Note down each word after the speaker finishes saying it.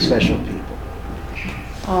special people.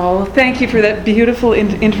 Oh, thank you for that beautiful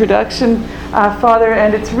introduction, Father,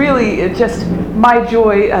 and it's really just my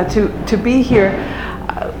joy to be here.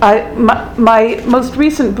 My most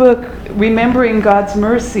recent book, Remembering God's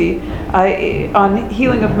Mercy, on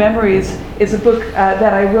healing of memories, is a book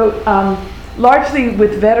that I wrote largely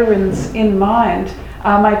with veterans in mind.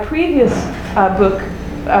 My previous book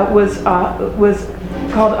was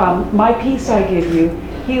called My Peace I Give You,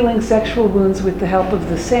 Healing Sexual Wounds with the Help of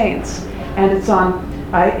the Saints, and it's on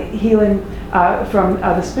healing from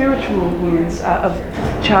the spiritual wounds of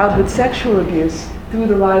childhood sexual abuse through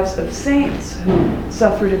the lives of saints who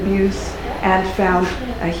suffered abuse and found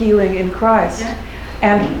healing in Christ.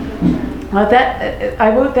 And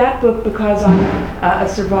I wrote that book because I'm a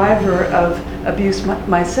survivor of abuse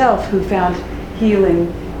myself who found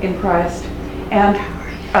healing in Christ. And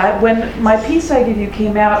when My Peace I Give You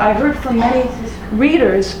came out, I heard from many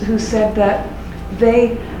readers who said that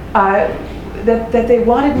they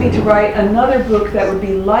wanted me to write another book that would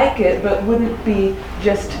be like it, but wouldn't be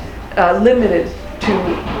just limited to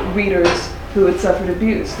readers who had suffered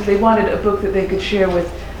abuse. They wanted a book that they could share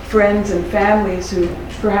with friends and families who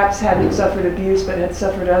perhaps hadn't suffered abuse but had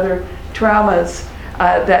suffered other traumas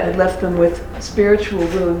that had left them with spiritual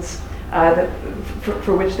wounds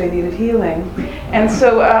for which they needed healing. And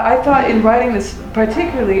so I thought in writing this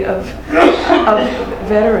particularly of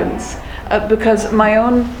veterans, because my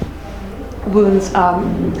own wounds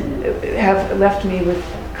have left me with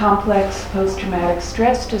complex post-traumatic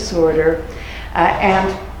stress disorder,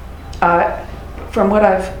 and from what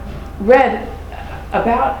I've read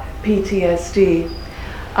about PTSD,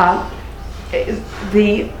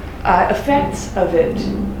 the effects of it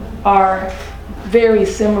are very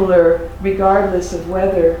similar regardless of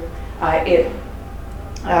whether it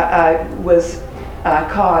was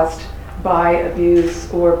caused by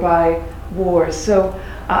abuse or by war. So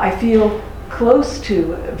I feel close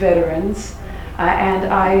to veterans, and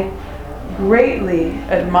I greatly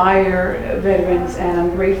admire veterans, and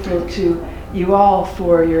I'm grateful to you all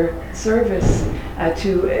for your service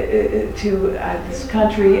to this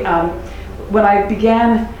country. When I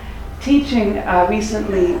began teaching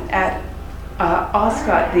recently at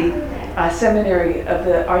Oscott, the seminary of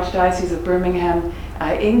the Archdiocese of Birmingham,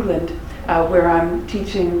 England, where I'm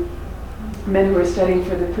teaching men who are studying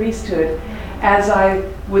for the priesthood, as I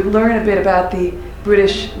would learn a bit about the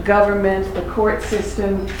British government, the court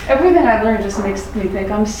system, everything I learned just makes me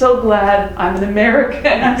think, I'm so glad I'm an American.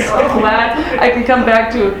 I'm so glad I can come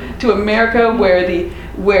back to America where the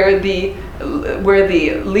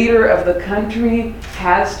leader of the country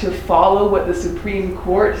has to follow what the Supreme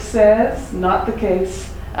Court says, not the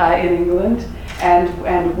case in England,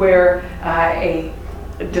 and where a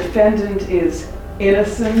defendant is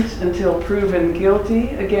innocent until proven guilty.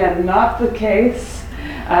 Again, not the case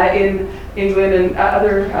in England and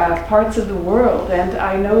other parts of the world. And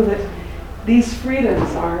I know that these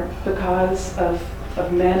freedoms are because of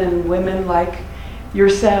men and women like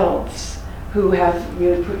yourselves who have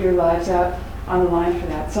really put your lives out on the line for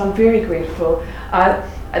that. So I'm very grateful.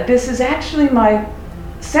 This is actually my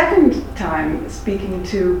second time speaking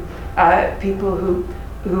to people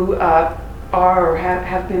who are or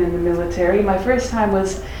have been in the military. My first time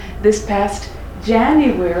was this past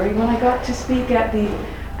January when I got to speak at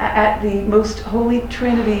the Most Holy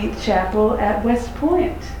Trinity Chapel at West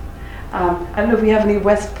Point. I don't know if we have any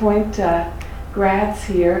West Point grads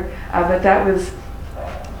here, but that was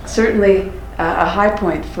certainly a high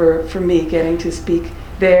point for me, getting to speak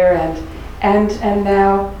there, and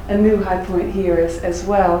now a new high point here as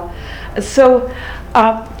well. So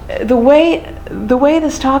the way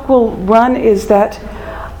this talk will run is that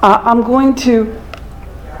I'm going to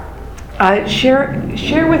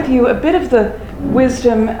share with you a bit of the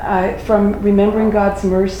wisdom from Remembering God's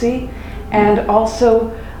Mercy, and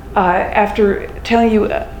also after telling you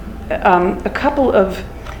a couple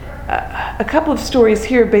of stories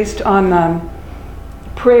here based on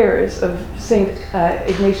prayers of Saint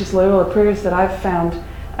Ignatius Loyola, prayers that I've found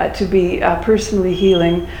to be personally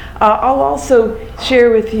healing. I'll also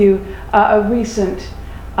share with you a recent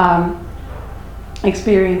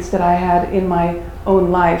experience that I had in my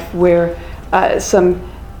own life, where some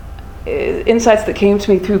insights that came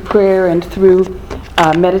to me through prayer and through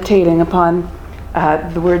meditating upon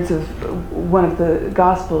the words of one of the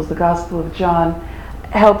Gospels, the Gospel of John,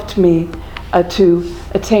 helped me to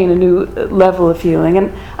attain a new level of healing.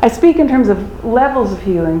 And I speak in terms of levels of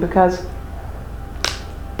healing because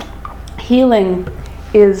healing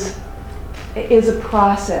is a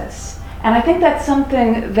process. And I think that's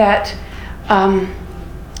something that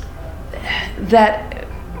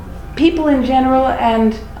people in general,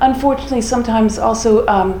 and unfortunately sometimes also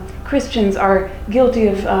Christians, are guilty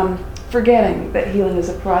of forgetting that healing is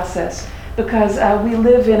a process, because we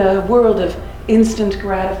live in a world of instant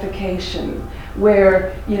gratification,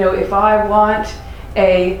 where, if I want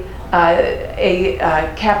a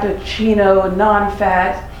cappuccino,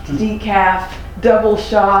 non-fat, decaf, double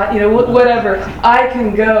shot, whatever, I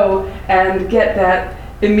can go and get that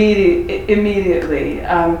immediately.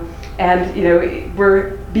 And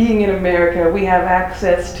we're being in America, we have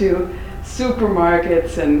access to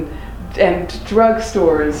supermarkets and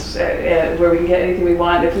drugstores where we can get anything we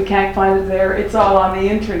want. If we can't find it there, it's all on the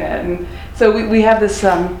internet. And so we have this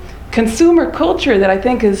consumer culture that I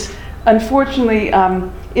think has unfortunately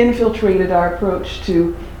infiltrated our approach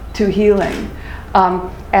to healing.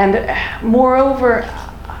 And moreover,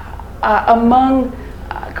 among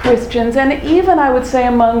Christians, and even I would say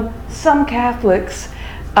among some Catholics,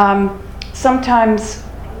 sometimes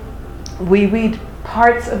we read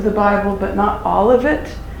parts of the Bible but not all of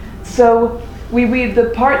it. So we read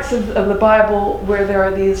the parts of the Bible where there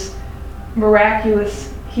are these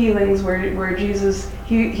miraculous healings, where Jesus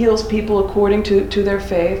heals people according to their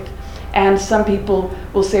faith. And some people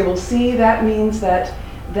will say, well, see, that means that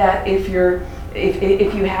if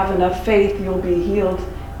you have enough faith, you'll be healed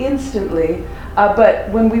instantly. But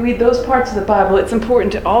when we read those parts of the Bible, it's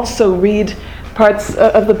important to also read parts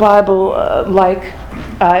of the Bible like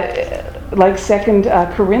 2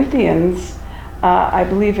 Corinthians. I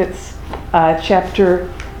believe it's chapter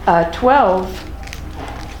 12,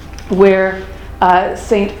 where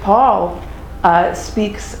St. Paul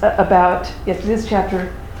speaks about, yes, it is chapter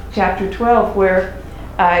 12, where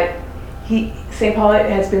St. Paul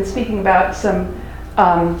has been speaking about some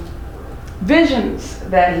visions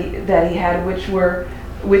that he had, which were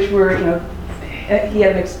he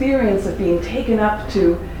had an experience of being taken up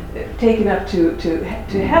to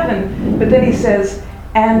heaven. But then he says,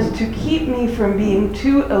 and to keep me from being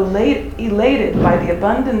too elated by the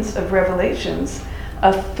abundance of revelations,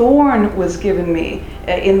 a thorn was given me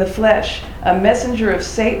in the flesh, a messenger of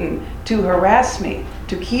Satan to harass me,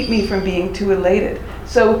 to keep me from being too elated.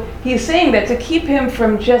 So he's saying that to keep him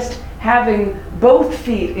from just having both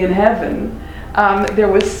feet in heaven, there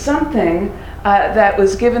was something that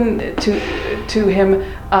was given to him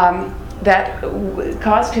that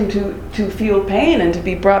caused him to feel pain and to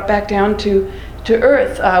be brought back down to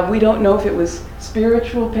earth. We don't know if it was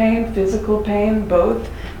spiritual pain, physical pain, both.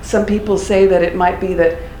 Some people say that it might be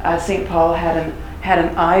that St. Paul had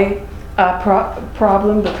an eye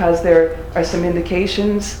problem, because there are some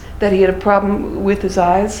indications that he had a problem with his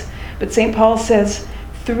eyes. But St. Paul says,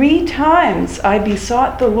 3 times I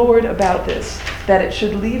besought the Lord about this, that it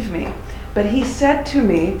should leave me. But he said to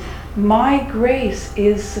me, my grace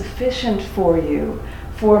is sufficient for you,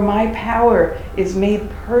 for my power is made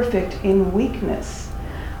perfect in weakness.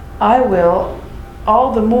 I will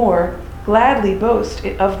all the more gladly boast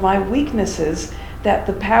of my weaknesses, that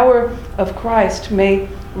the power of Christ may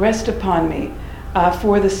rest upon me.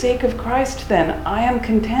 For the sake of Christ, then, I am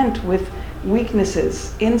content with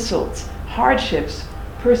weaknesses, insults, hardships,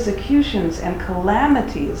 persecutions, and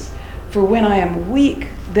calamities. For when I am weak,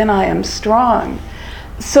 then I am strong.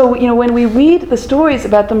 So, when we read the stories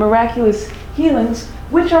about the miraculous healings,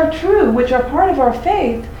 which are true, which are part of our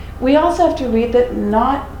faith, we also have to read that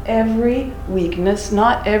not every weakness,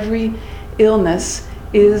 not every illness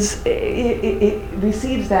it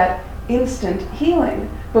receives that instant healing.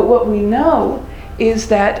 But what we know is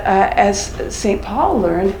that, as St. Paul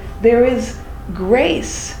learned, there is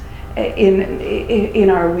grace in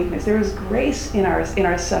our weakness. There is grace in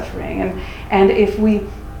our suffering, and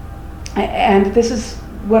this is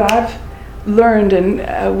what I've learned,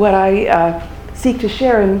 and what I seek to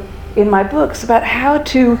share in my books, about how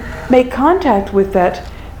to make contact with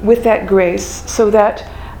that grace, so that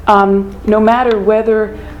no matter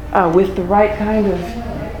whether with the right kind of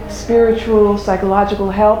spiritual,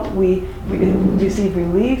 psychological help we receive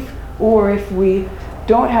relief, or if we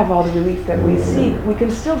don't have all the relief that we seek, we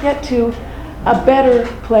can still get to a better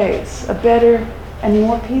place, a better and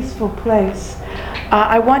more peaceful place.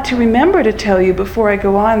 I want to remember to tell you before I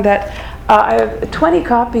go on that I have 20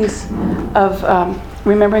 copies of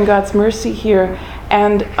Remembering God's Mercy here,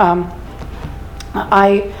 and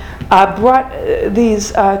I brought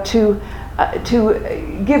these to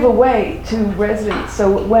give away to residents.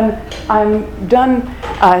 So when I'm done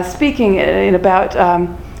speaking in about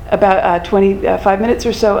 25 minutes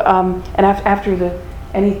or so, and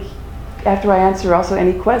after I answer also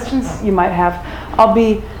any questions you might have, I'll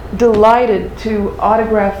be delighted to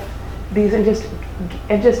autograph these and just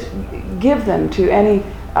give them to any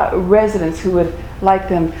residents who would like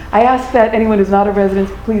them. I ask that anyone who's not a resident,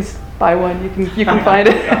 please buy one. You can find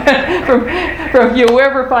it from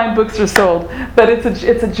wherever fine books are sold. But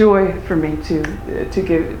it's a joy for me to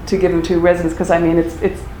give them to residents, because I mean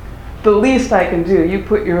it's the least I can do. You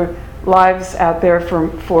put your lives out there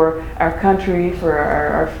for our country, for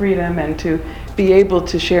our freedom, and to be able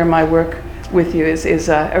to share my work with you is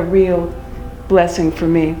a real blessing for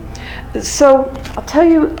me. So I'll tell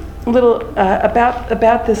you a little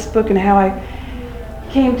about this book and how I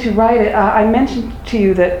came to write it. I mentioned to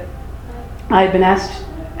you that I had been asked,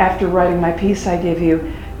 after writing my piece I gave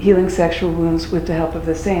you, Healing Sexual Wounds with the Help of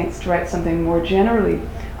the Saints, to write something more generally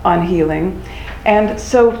on healing. And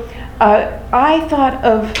so I thought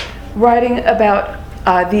of writing about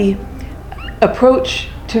the approach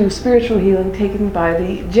to spiritual healing taken by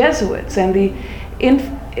the Jesuits. And the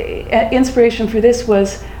inspiration for this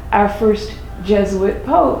was our first Jesuit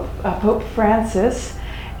Pope, Pope Francis,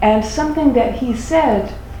 and something that he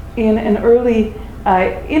said in an early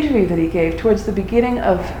interview that he gave towards the beginning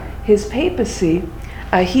of his papacy.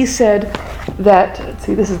 He said that, let's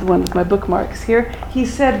see, this is the one with my bookmarks here. He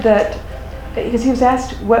said that, because he was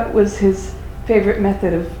asked what was his favorite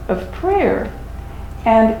method of prayer,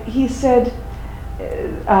 and he said,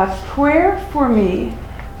 prayer for me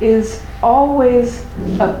is always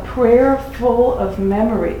a prayer full of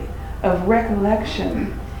memory, of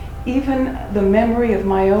recollection, even the memory of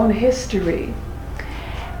my own history.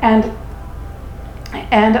 And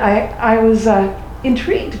I was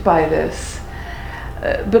intrigued by this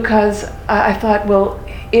because I thought, well,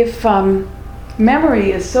 if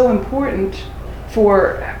memory is so important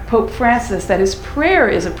for Pope Francis, that his prayer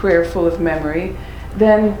is a prayer full of memory,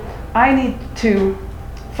 then I need to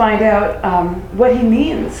find out what he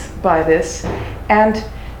means by this. And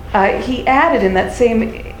he added in that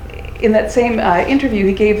same interview,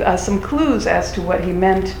 he gave some clues as to what he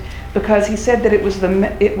meant, because he said that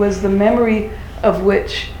it was the memory of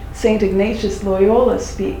which Saint Ignatius Loyola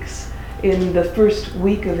speaks in the first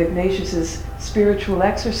week of Ignatius's spiritual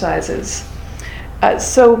exercises.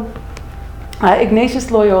 So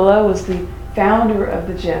Ignatius Loyola was the founder of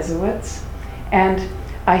the Jesuits, and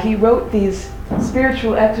he wrote these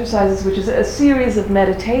spiritual exercises, which is a series of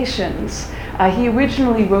meditations. He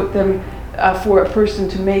originally wrote them for a person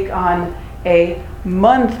to make on a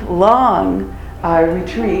month-long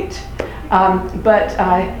retreat. But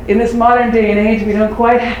in this modern day and age, we don't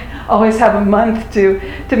quite always have a month to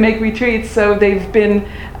make retreats, so they've been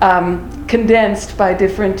condensed by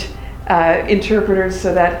different interpreters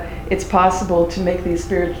so that it's possible to make these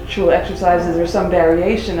spiritual exercises, or some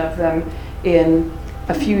variation of them, in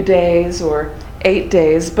a few days or 8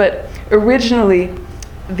 days. But originally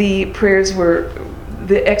the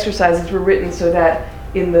exercises were written so that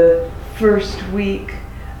in the first week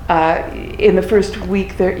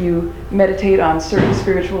that you meditate on certain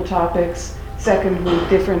spiritual topics, second week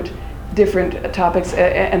different topics,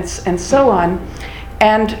 and so on.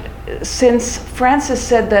 And since Francis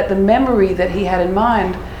said that the memory that he had in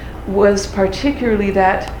mind was particularly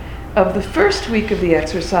that of the first week of the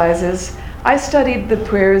exercises, I studied the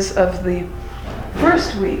prayers of the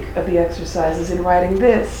first week of the exercises in writing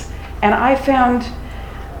this, and I found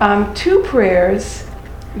two prayers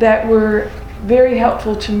that were very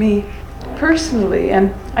helpful to me personally.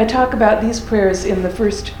 And I talk about these prayers in the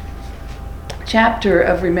first chapter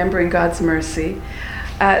of Remembering God's Mercy.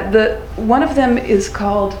 One of them is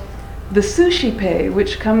called the Suscipe,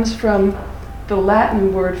 which comes from the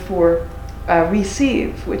Latin word for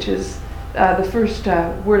receive, which is the first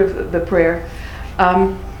word of the prayer.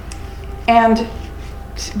 And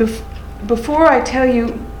before I tell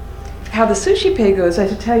you how the Suscipe goes, I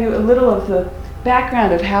should tell you a little of the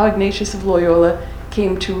background of how Ignatius of Loyola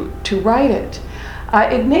came to write it.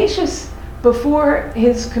 Ignatius, before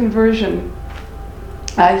his conversion,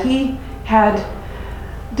 he had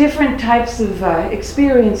different types of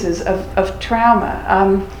experiences of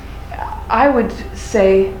trauma. I would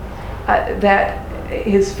say that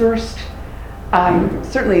his first,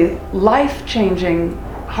 certainly life-changing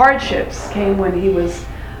hardships came when he was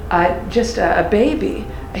just a baby.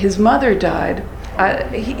 His mother died.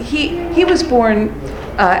 He was born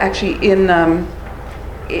actually in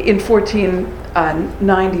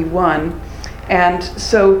 1491, and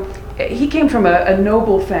so he came from a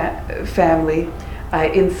noble family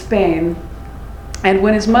in Spain. And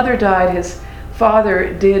when his mother died, his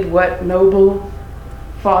father did what noble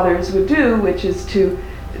fathers would do, which is to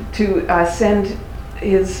send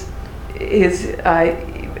his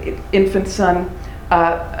infant son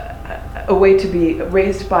away to be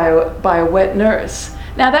raised by a wet nurse.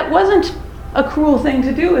 Now that wasn't a cruel thing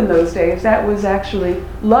to do in those days. That was actually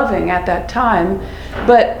loving at that time.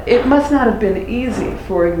 But it must not have been easy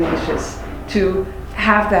for Ignatius to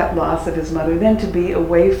have that loss of his mother, then to be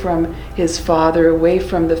away from his father, away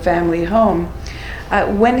from the family home.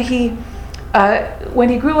 When he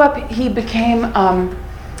grew up, he became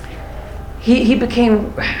he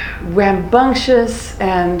became rambunctious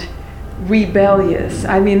and rebellious.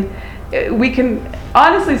 I mean, we can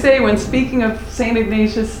honestly say, when speaking of St.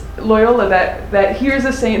 Ignatius Loyola, that here's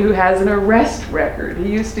a saint who has an arrest record.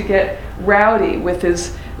 He used to get rowdy with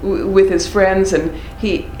his friends, and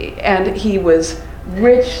he was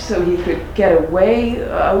rich, so he could get away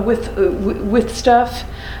with stuff.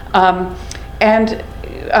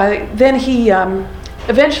 Then he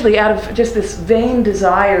eventually, out of just this vain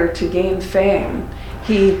desire to gain fame,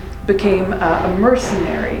 he became a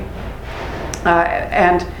mercenary,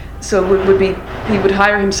 and so he would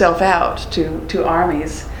hire himself out to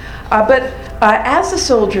armies. But as a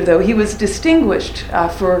soldier, though, he was distinguished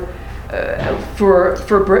for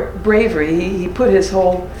bravery. He put his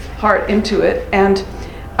whole heart into it, and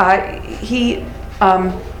he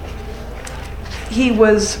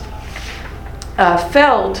was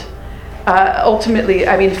felled. Ultimately,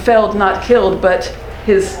 I mean, felled, not killed, but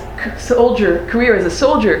his career as a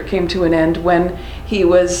soldier came to an end when he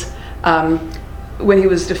was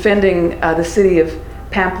defending the city of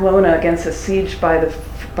Pamplona against a siege by the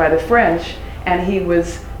French, and he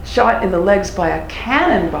was shot in the legs by a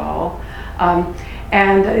cannonball,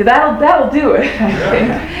 and that'll do it, I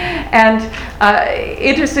think. And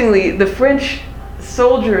interestingly, the French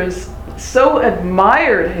soldiers so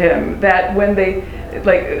admired him that when they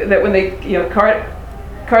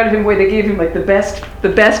carted him away, they gave him like the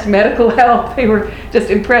best medical help. They were just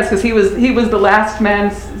impressed because he was the last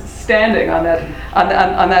man standing on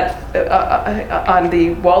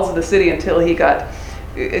the walls of the city until he got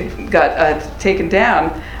taken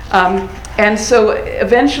down. And so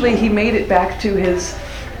eventually he made it back to his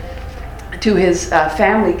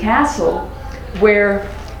family castle, where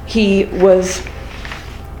he was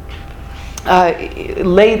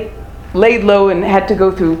laid low and had to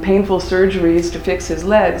go through painful surgeries to fix his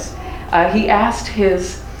legs. He asked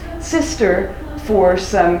his sister for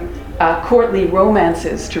some courtly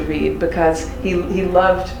romances to read, because he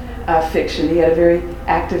loved fiction. He had a very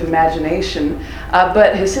active imagination.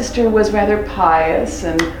 But his sister was rather pious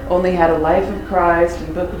and only had a Life of Christ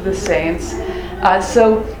and Book of the Saints.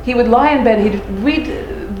 So he would lie in bed, he'd read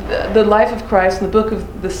the Life of Christ and the Book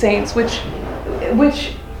of the Saints, which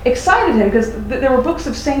excited him, because there were books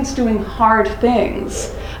of saints doing hard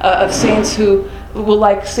things, of saints who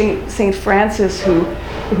like Saint Francis,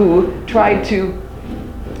 who tried to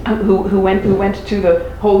who went to the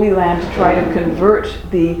Holy Land to try to convert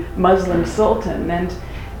the Muslim Sultan,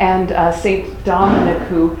 and Saint Dominic,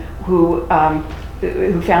 who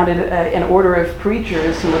founded an order of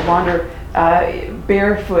preachers who would wander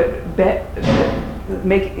barefoot,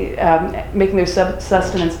 making their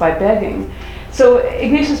sustenance by begging. So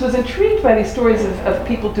Ignatius was intrigued by these stories of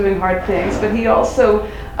people doing hard things, but he also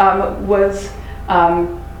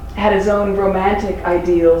had his own romantic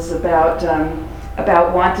ideals about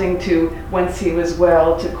wanting to, once he was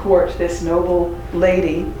well, to court this noble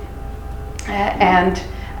lady. And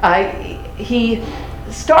he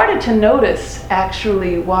started to notice,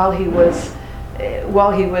 actually, while he was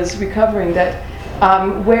recovering, that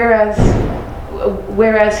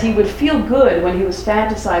whereas he would feel good when he was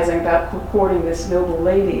fantasizing about courting this noble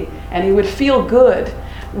lady, and he would feel good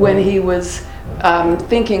when he was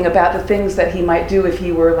thinking about the things that he might do if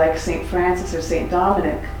he were like St. Francis or St.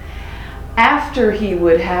 Dominic, after he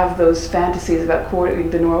would have those fantasies about courting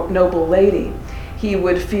the noble lady, he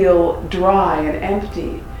would feel dry and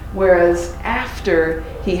empty. Whereas after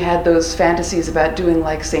he had those fantasies about doing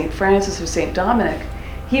like St. Francis or St. Dominic,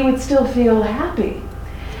 he would still feel happy.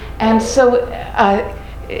 And so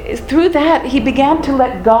through that, he began to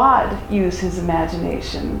let God use his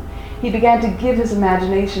imagination. He began to give his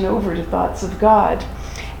imagination over to thoughts of God.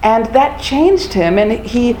 And that changed him, and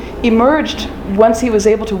he emerged, once he was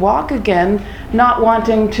able to walk again, not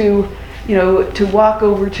wanting to walk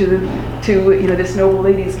over to this noble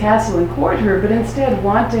lady's castle and court her, but instead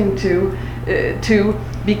wanting to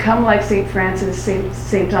become like St. Francis,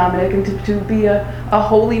 St. Dominic, and to be a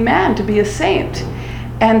holy man, to be a saint.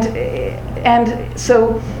 And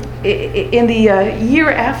so in the year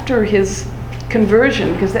after his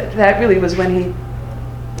conversion, because that really was when he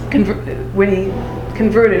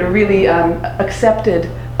converted, or really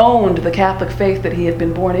owned the Catholic faith that he had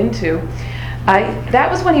been born into, that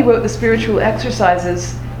was when he wrote the Spiritual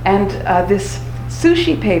Exercises and this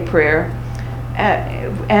Suscipe prayer.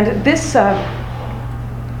 And this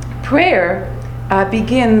prayer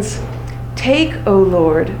begins, "Take, O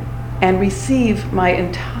Lord, and receive my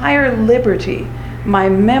entire liberty, my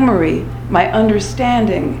memory, my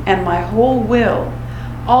understanding, and my whole will.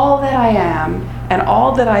 All that I am and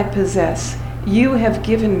all that I possess, you have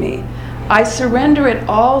given me. I surrender it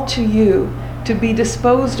all to you to be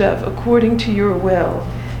disposed of according to your will.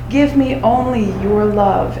 Give me only your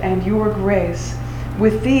love and your grace.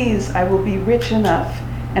 With these I will be rich enough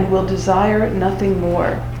and will desire nothing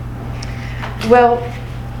more." Well,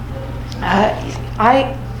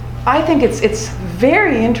 I think it's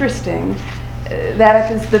very interesting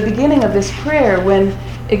that at the beginning of this prayer, when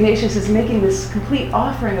Ignatius is making this complete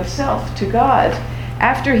offering of self to God,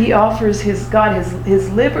 after he offers God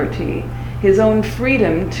his liberty, his own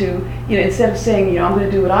freedom to, instead of saying, I'm going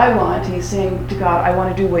to do what I want, he's saying to God, I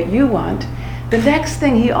want to do what you want. The next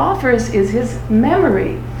thing he offers is his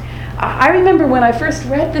memory. I remember when I first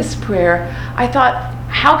read this prayer, I thought,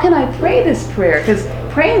 how can I pray this prayer? Because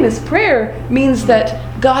praying this prayer means that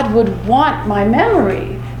God would want my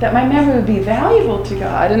memory, that my memory would be valuable to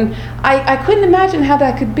God. And I couldn't imagine how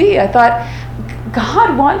that could be. I thought,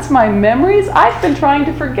 God wants my memories? I've been trying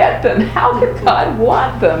to forget them. How could God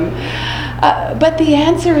want them? But the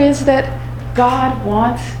answer is that God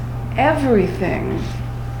wants everything.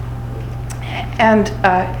 And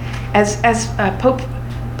as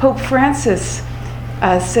Pope Francis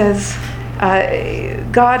says,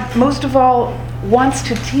 God most of all wants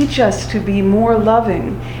to teach us to be more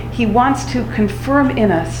loving. He wants to confirm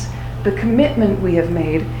in us the commitment we have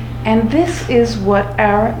made. And this is what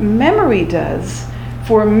our memory does.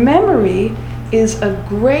 For memory is a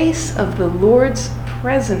grace of the Lord's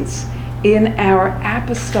presence in our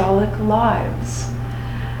apostolic lives.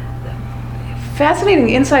 Fascinating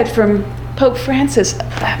insight from Pope Francis,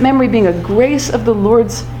 memory being a grace of the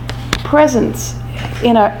Lord's presence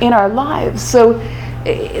in our lives. So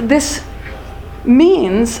this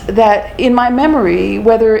means that in my memory,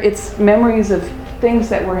 whether it's memories of things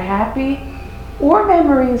that were happy or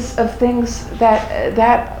memories of things that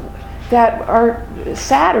are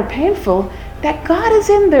sad or painful, that God is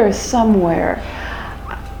in there somewhere.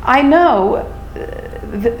 I know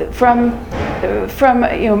from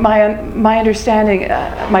my understanding,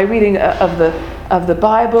 my reading of the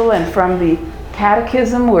Bible and from the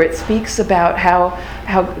Catechism, where it speaks about how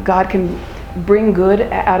God can bring good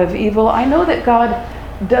out of evil. I know that God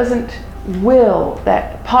doesn't will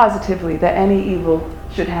that positively that any evil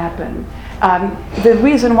should happen. The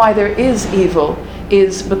reason why there is evil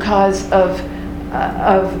is because of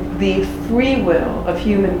the free will of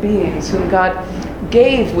human beings, whom God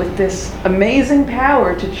gave with this amazing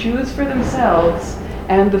power to choose for themselves.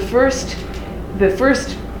 And the first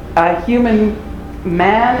human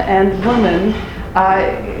man and woman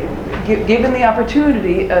given the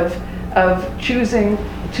opportunity of choosing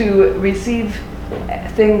to receive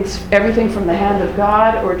everything from the hand of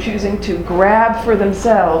God, or choosing to grab for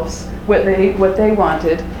themselves what they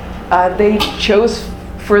wanted. They chose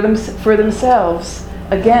for themselves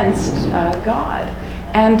against God,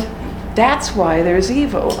 and that's why there's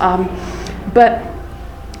evil. But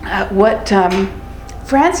what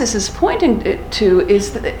Francis is pointing to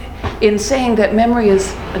is that in saying that memory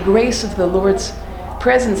is a grace of the Lord's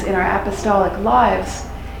presence in our apostolic lives,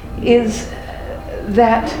 is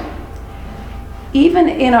that even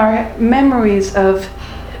in our memories of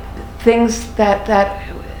things that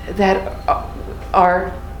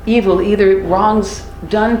are evil, either wrongs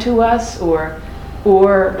done to us or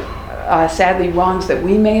sadly wrongs that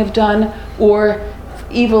we may have done, or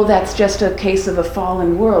evil that's just a case of a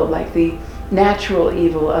fallen world, like the natural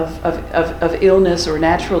evil of illness or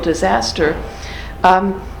natural disaster.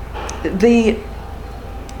 The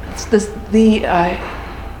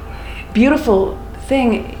beautiful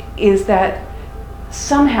thing is that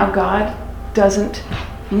somehow God doesn't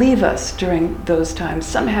leave us during those times.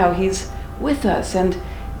 Somehow He's with us, and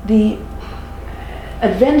the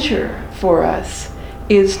adventure for us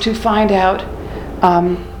is to find out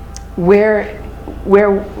where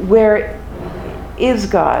is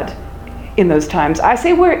God in those times. I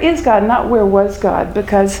say where is God, not where was God,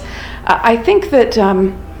 because I think that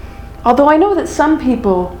although I know that some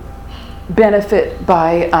people benefit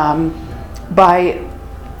by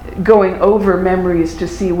going over memories to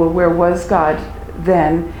see, well, where was God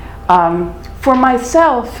then? For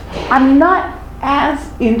myself, I'm not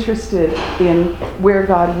as interested in where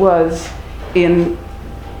God was in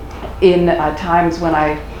times when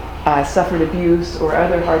I suffered abuse or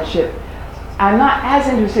other hardship. I'm not as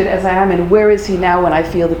interested as I am in where is He now when I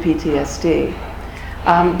feel the PTSD,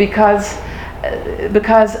 because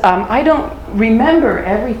I don't remember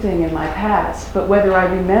everything in my past, but whether I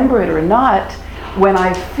remember it or not, when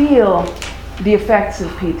I feel the effects of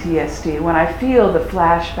PTSD, when I feel the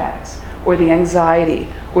flashbacks, or the anxiety,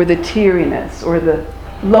 or the teariness, or the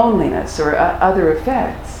loneliness, or other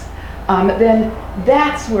effects, then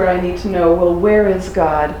that's where I need to know, well, where is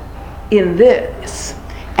God in this?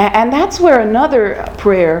 And that's where another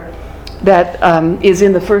prayer that is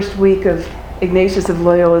in the first week of Ignatius of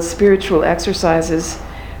Loyola's spiritual exercises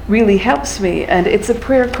really helps me. And it's a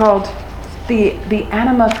prayer called the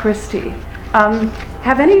Anima Christi.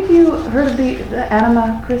 Have any of you heard of the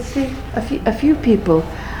Anima Christi? A few people.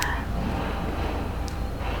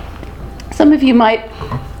 Some of you might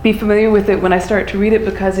be familiar with it when I start to read it,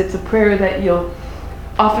 because it's a prayer that you'll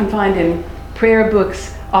often find in prayer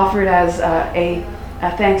books offered as a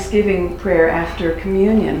Thanksgiving prayer after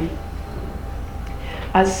communion.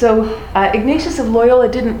 So Ignatius of Loyola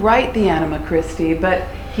didn't write the Anima Christi, but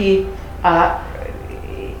he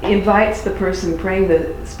invites the person praying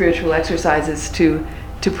the spiritual exercises to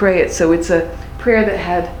pray it. So it's a prayer that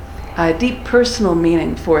had a deep personal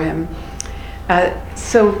meaning for him.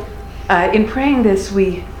 So in praying this,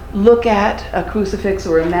 we look at a crucifix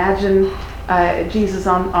or imagine Jesus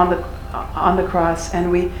on the cross,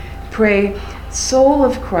 and we pray, "Soul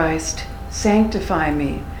of Christ, sanctify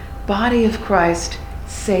me. Body of Christ,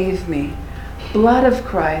 save me. Blood of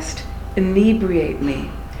Christ, inebriate me.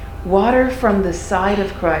 Water from the side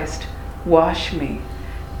of Christ, wash me.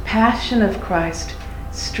 Passion of Christ,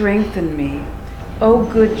 strengthen me. O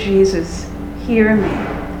good Jesus, hear me.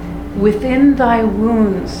 Within thy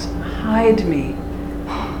wounds, hide me.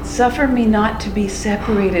 Suffer me not to be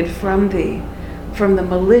separated from thee. From the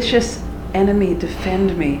malicious enemy,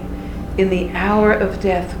 defend me. In the hour of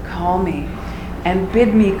death, call me, and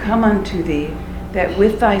bid me come unto thee, that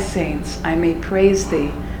with thy saints I may praise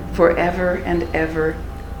thee forever and ever.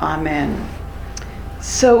 Amen."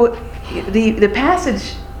 So the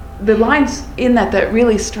passage, the lines in that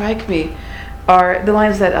really strike me are the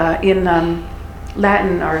lines that in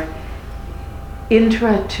Latin are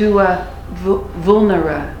 "intra tua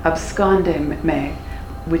vulnera absconde me,"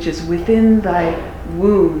 which is "within thy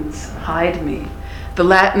wounds hide me." The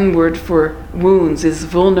Latin word for wounds is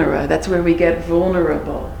vulnera. That's where we get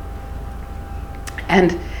vulnerable.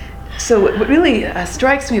 And so what really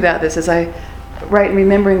strikes me about this as I write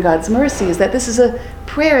Remembering God's Mercy is that this is a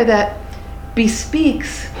prayer that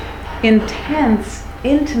bespeaks intense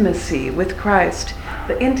intimacy with Christ.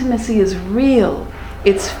 The intimacy is real,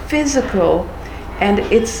 it's physical, and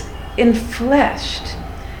it's enfleshed.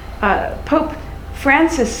 Pope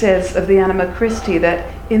Francis says of the Anima Christi that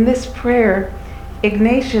in this prayer,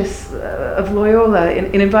 Ignatius of Loyola,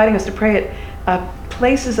 in inviting us to pray it,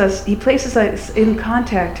 places us in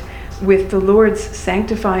contact with the Lord's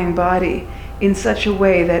sanctifying body in such a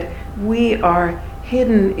way that we are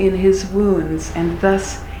hidden in his wounds and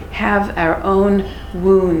thus have our own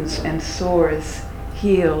wounds and sores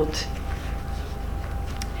healed.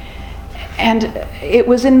 And it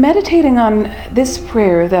was in meditating on this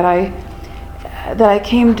prayer that I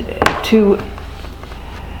came to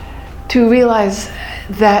realize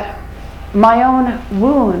that my own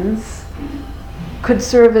wounds could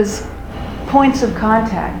serve as points of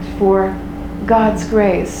contact for God's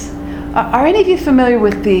grace. Are any of you familiar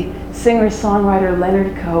with the singer-songwriter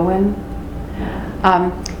Leonard Cohen?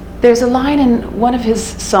 There's a line in one of his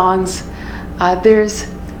songs, "There's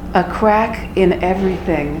a crack in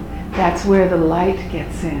everything, that's where the light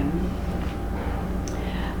gets in."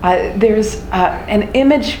 There's an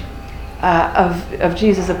image of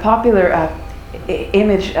Jesus, a popular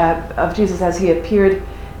image of Jesus as he appeared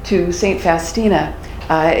to Saint Faustina.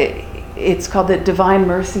 It's called the Divine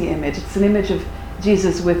Mercy image. It's an image of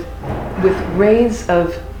Jesus with rays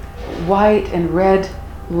of white and red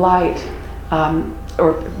light,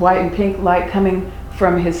 or white and pink light coming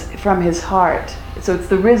from his heart. So it's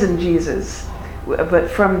the risen Jesus, but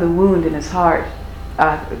from the wound in his heart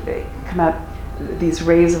come out these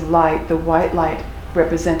rays of light, the white light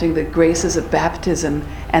representing the graces of baptism,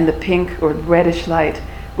 and the pink or reddish light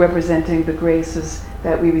representing the graces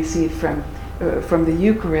that we receive from the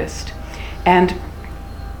Eucharist. And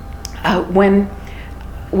when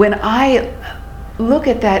I look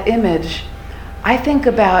at that image, I think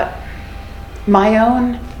about my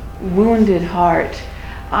own wounded heart.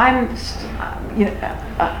 I'm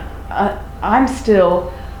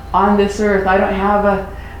still on this earth. I don't have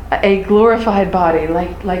a glorified body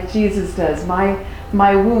like Jesus does.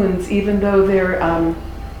 My wounds, even though they're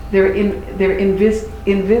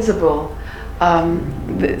invisible,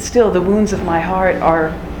 still the wounds of my heart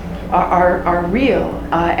are real.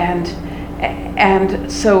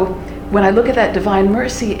 And so when I look at that Divine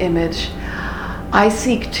Mercy image, I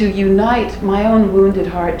seek to unite my own wounded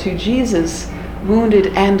heart to Jesus' wounded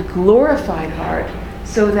and glorified heart,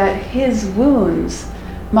 so that his wounds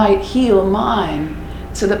might heal mine,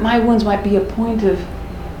 so that my wounds might be a point of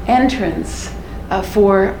entrance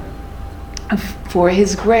for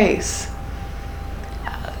his grace.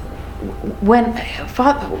 When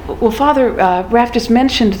Father Raff just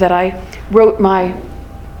mentioned that I wrote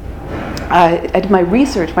I did my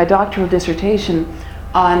research, my doctoral dissertation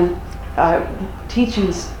on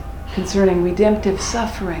teachings concerning redemptive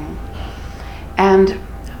suffering. And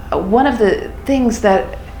one of the things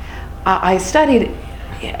that I studied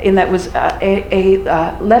in that was a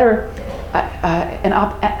letter,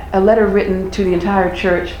 a letter written to the entire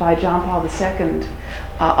church by John Paul II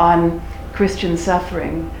on Christian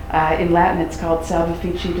suffering. In Latin, it's called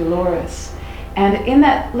Salvifici Doloris. And in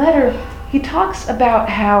that letter, he talks about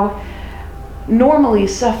how normally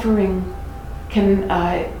suffering can,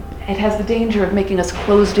 it has the danger of making us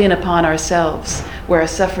closed in upon ourselves, where our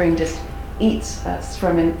suffering just eats us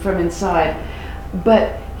from inside.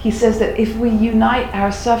 But he says that if we unite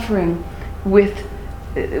our suffering with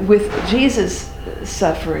Jesus'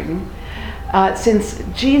 suffering, since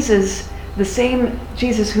Jesus, the same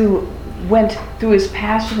Jesus who went through his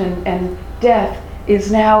passion and death,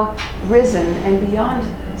 is now risen and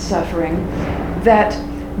beyond suffering, that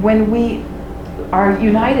when we are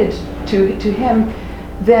united to him,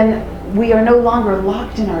 then we are no longer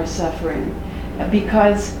locked in our suffering,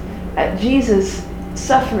 because Jesus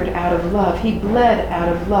suffered out of love. He bled out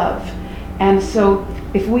of love. And so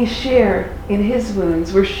if we share in his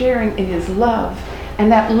wounds, we're sharing in his love.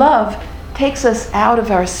 And that love takes us out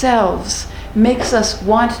of ourselves, makes us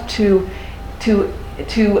want to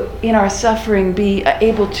in our suffering be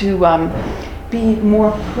able to be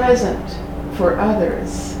more present for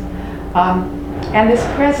others. And this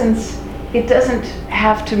presence, it doesn't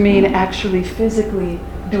have to mean actually physically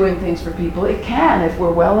doing things for people. It can if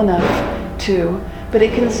we're well enough to, but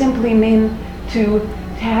it can simply mean to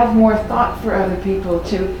have more thought for other people,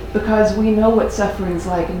 because we know what suffering's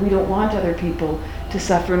like, and we don't want other people to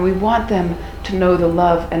suffer, and we want them to know the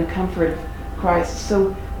love and comfort of Christ.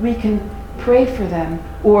 So we can pray for them,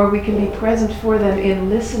 or we can be present for them in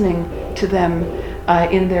listening to them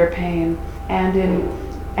in their pain, and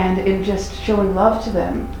in just showing love to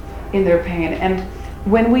them in their pain. And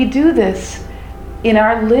when we do this, in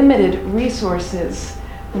our limited resources,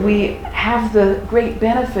 we have the great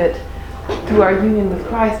benefit through our union with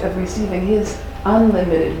Christ of receiving his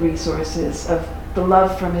unlimited resources of the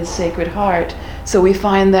love from his Sacred Heart. So we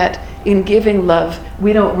find that in giving love,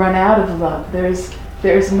 we don't run out of love.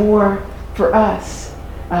 There's more for us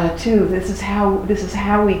too. This is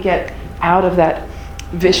how we get out of that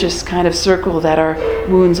vicious kind of circle that our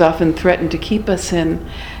wounds often threaten to keep us in.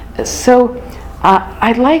 So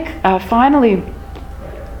I'd like finally,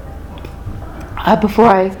 before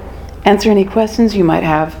I answer any questions you might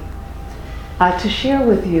have, to share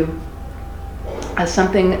with you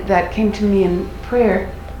something that came to me in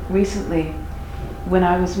prayer recently when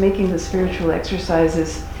I was making the spiritual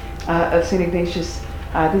exercises of St. Ignatius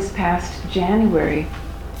this past January.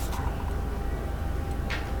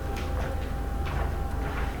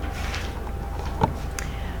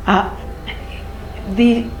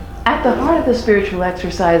 At the heart of the spiritual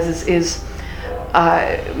exercises is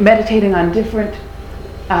meditating on different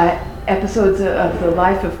episodes of the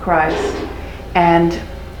life of Christ, and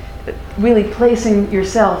really placing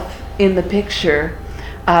yourself in the picture.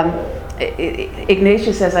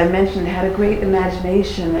 Ignatius, as I mentioned, had a great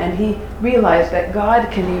imagination, and he realized that God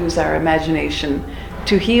can use our imagination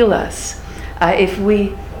to heal us if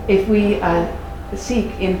we seek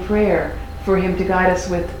in prayer for him to guide us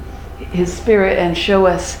with his Spirit and show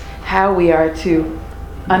us how we are to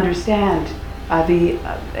understand the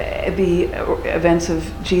events of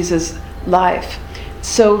Jesus' life.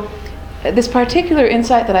 So this particular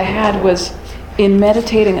insight that I had was in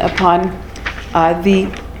meditating upon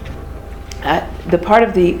the part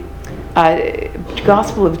of the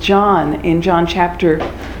Gospel of John in John chapter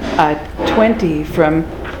 20 from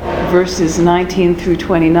verses 19 through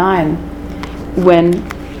 29, when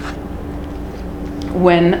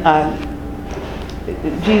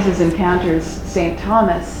Jesus encounters St.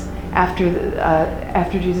 Thomas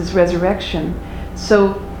after Jesus' resurrection.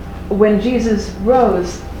 So when Jesus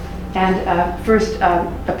rose and first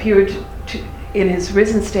appeared in his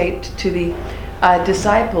risen state to the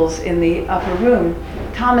disciples in the upper room,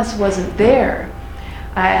 Thomas wasn't there.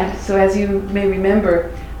 And so, as you may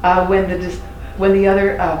remember, when the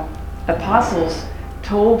other apostles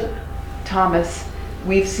told Thomas,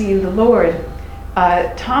 "We've seen the Lord,"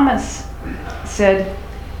 Thomas said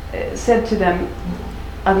to them,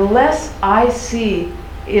 "Unless I see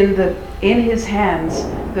in the in his hands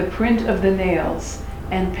the print of the nails,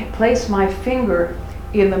 and place my finger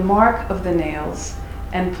in the mark of the nails,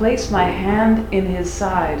 and place my hand in his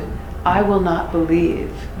side, I will not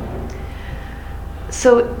believe.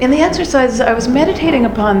 So in the exercises, I was meditating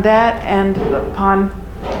upon that and upon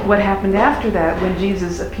what happened after that when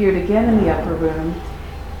Jesus appeared again in the upper room,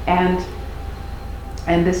 and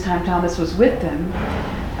this time Thomas was with them,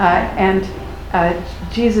 and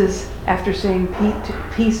Jesus, after saying,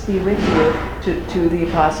 "Peace be with you," to the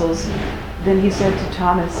apostles, then he said to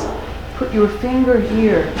Thomas, "Put your finger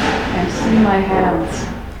here and see my hands,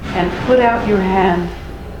 and put out your hand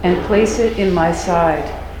and place it in my side.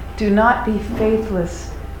 Do not be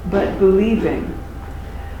faithless, but believing."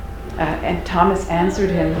 And Thomas answered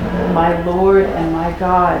him, "My Lord and my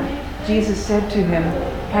God." Jesus said to him,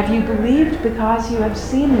 "Have you believed because you have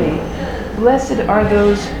seen me? Blessed are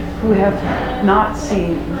those who have not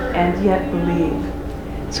seen and yet believe."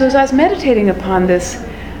 So as I was meditating upon this,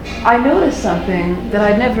 I noticed something that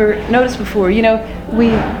I'd never noticed before. You know,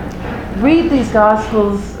 we read these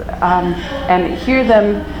Gospels and hear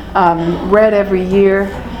them read every year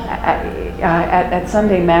at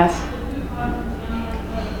Sunday Mass,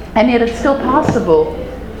 and yet it's still possible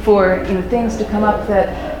for things to come up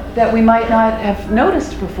that we might not have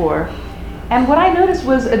noticed before. And what I noticed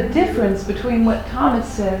was a difference between what Thomas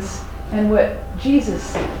says and what Jesus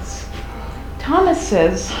says. Thomas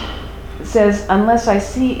says, "Unless I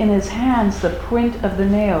see in his hands the print of the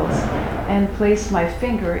nails and place my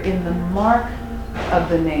finger in the mark of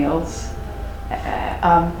the nails."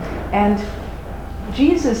 And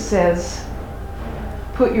Jesus says,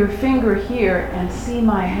 "Put your finger here and see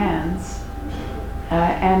my hands,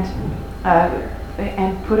 and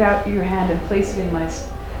put out your hand and place it in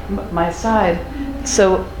my side."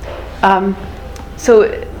 So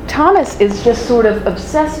Thomas is just sort of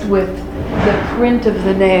obsessed with the print of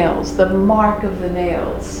the nails, the mark of the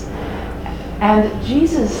nails. And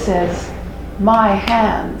Jesus says, "My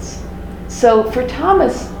hands." So for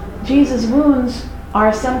Thomas, Jesus' wounds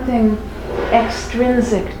are something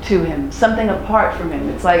extrinsic to him, something apart from him.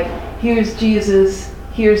 It's like, here's Jesus,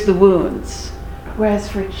 here's the wounds. Whereas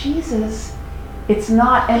for Jesus, it's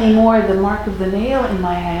not anymore the mark of the nail in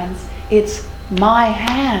my hands, it's my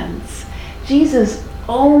hands. Jesus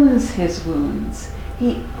owns his wounds.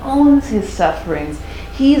 He owns his sufferings.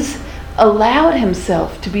 He's allowed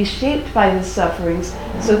himself to be shaped by his sufferings,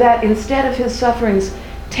 so that instead of his sufferings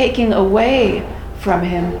taking away from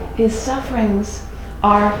him, his sufferings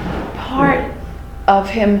are part of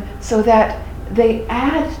him, so that they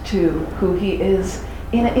add to who he is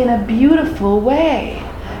in a beautiful way.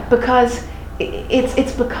 Because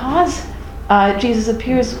it's because Jesus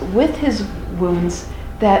appears with his wounds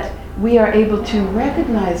that we are able to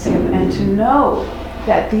recognize him and to know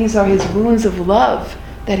that these are his wounds of love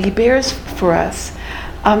that he bears for us.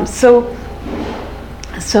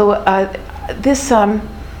 This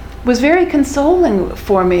was very consoling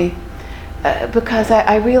for me, because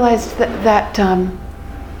I realized that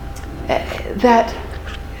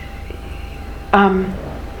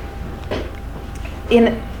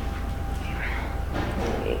in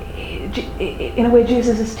a way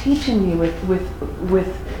Jesus is teaching me with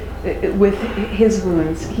his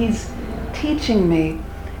wounds. He's teaching me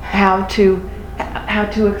how to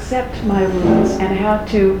accept my wounds, and how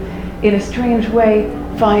to, in a strange way,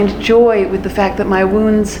 find joy with the fact that my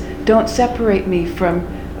wounds don't separate me from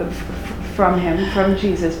him, from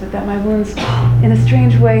Jesus, but that my wounds, in a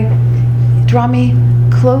strange way, draw me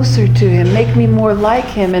closer to him, make me more like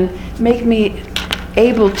him, and make me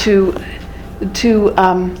able to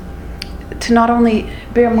not only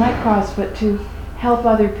bear my cross, but to help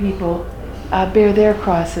other people bear their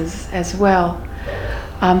crosses as well.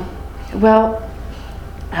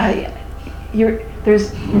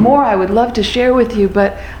 There's more I would love to share with you,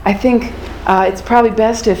 but I think it's probably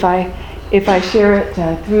best if I share it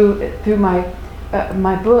through my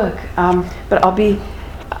book. But I'll be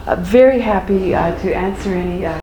very happy to answer any